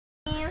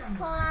hands,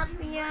 clap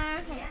your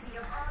hands.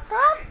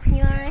 Clap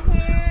your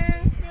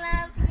hands,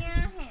 clap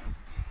your hands.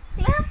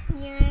 Clap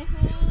your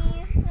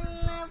hands,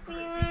 clap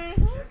your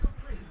hands.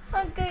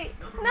 Okay,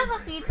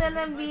 nakakita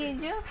ng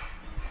video.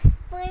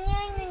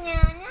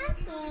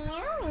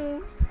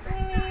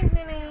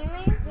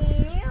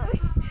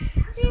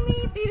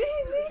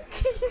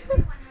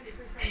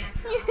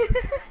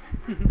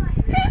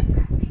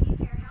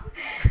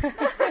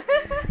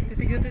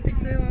 Titig na titig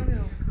sa'yo,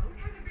 ano?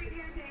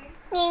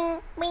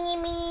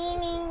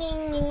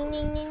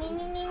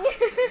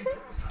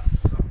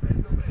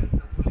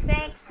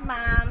 Sex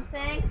bomb,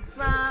 sex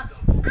bomb.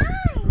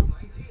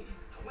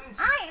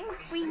 Ay,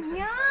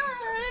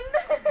 magpinyan.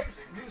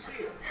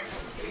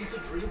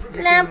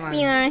 Clap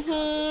your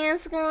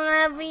hands,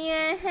 clap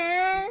your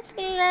hands,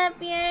 clap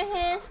your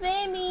hands,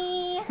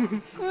 baby.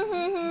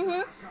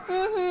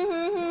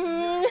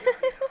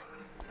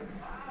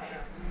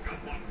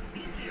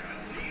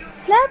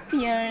 Clap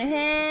your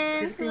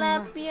hands,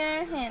 clap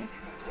your hands,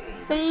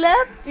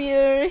 clap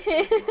your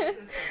hands,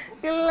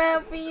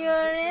 clap your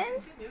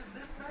hands,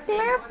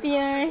 clap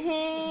your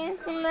hands,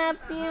 clap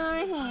your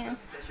hands.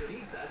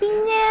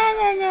 Pinya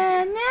na na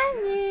na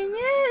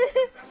na.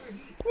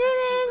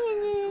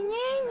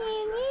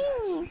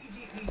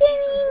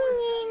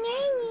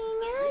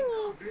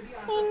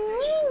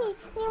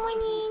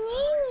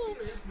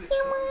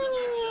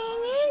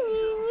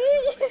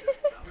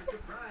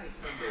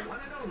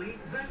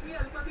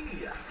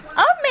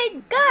 Oh my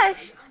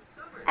gosh!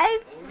 I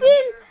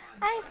feel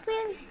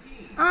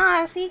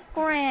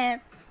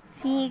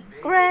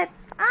secret.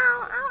 Ow.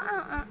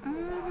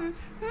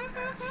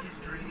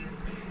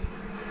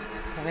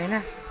 Okay na.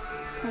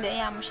 Hindi,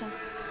 ayaw mo siya.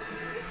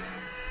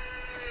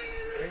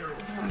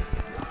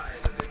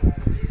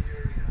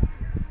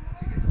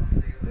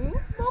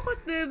 Bakit,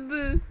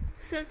 bebe?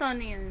 Salta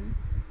na yan.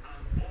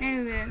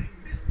 Ano?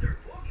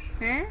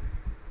 Eh?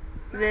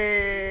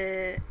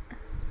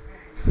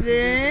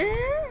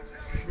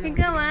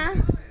 Ikaw ah.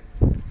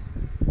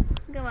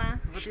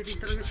 Titig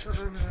talaga sa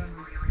camera.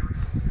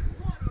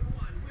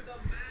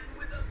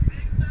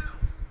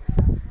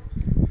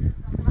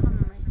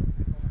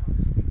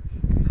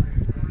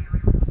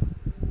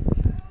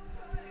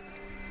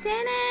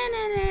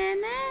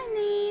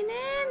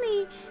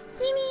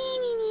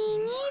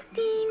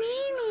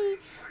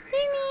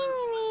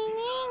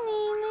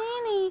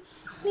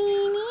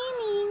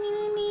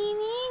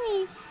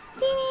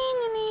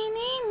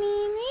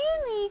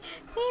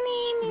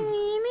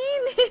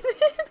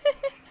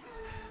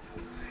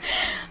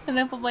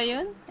 Ano pa ba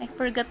yun? I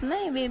forgot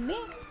na eh, baby.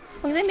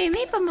 Huwag na,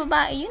 baby.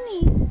 Pambabae yun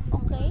eh.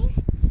 Okay?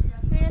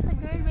 You're not a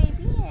girl,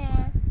 baby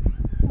eh.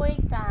 Boy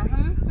ka.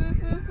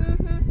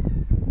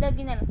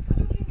 Lagi na lang.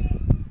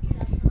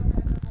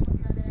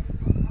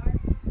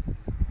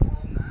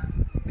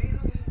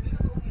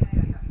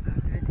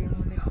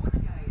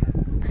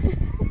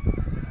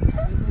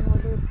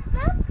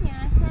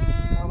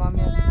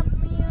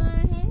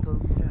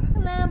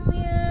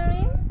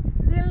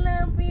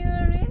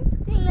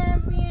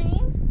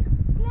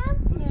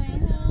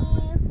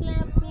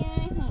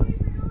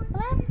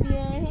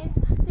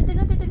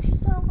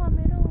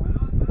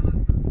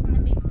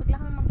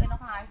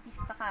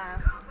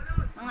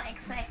 Mga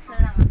extra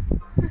lang.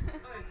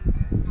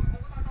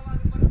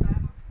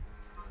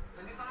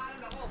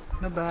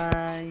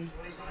 Bye-bye.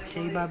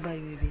 Say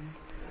bye-bye, baby.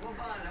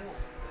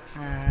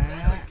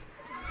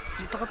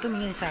 Dito ka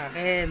tumingin sa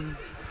akin.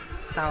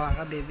 Tawa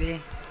ka, baby.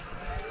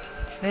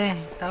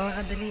 Tawa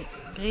ka dali.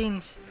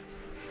 Cringe.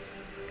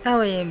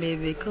 Tawa yan,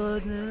 baby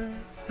ko.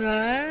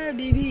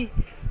 Baby.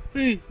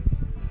 Uy.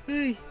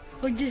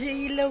 Huwag dyan sa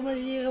ilaw,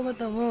 masira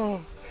mata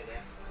mo.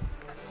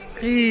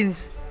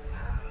 Cringe.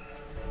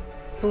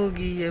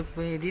 Pogi yan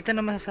po. Dito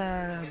naman sa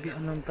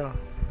anong to.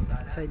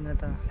 Side na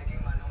to.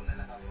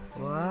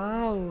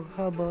 Wow.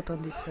 How about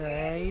on this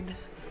side?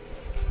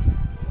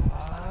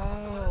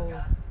 Wow.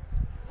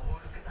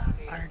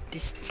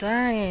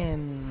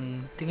 Artistine.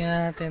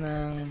 Tingnan natin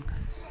ang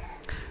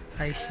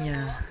eyes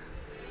niya.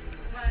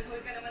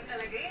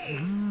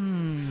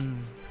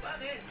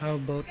 How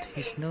about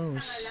his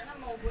nose?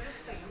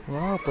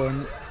 Wow,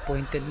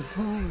 pointed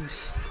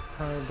nose.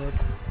 How about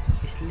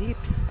his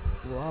lips?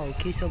 Wow,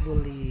 kissable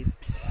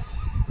lips.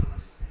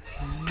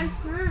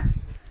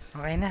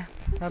 Okay na.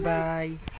 Bye-bye.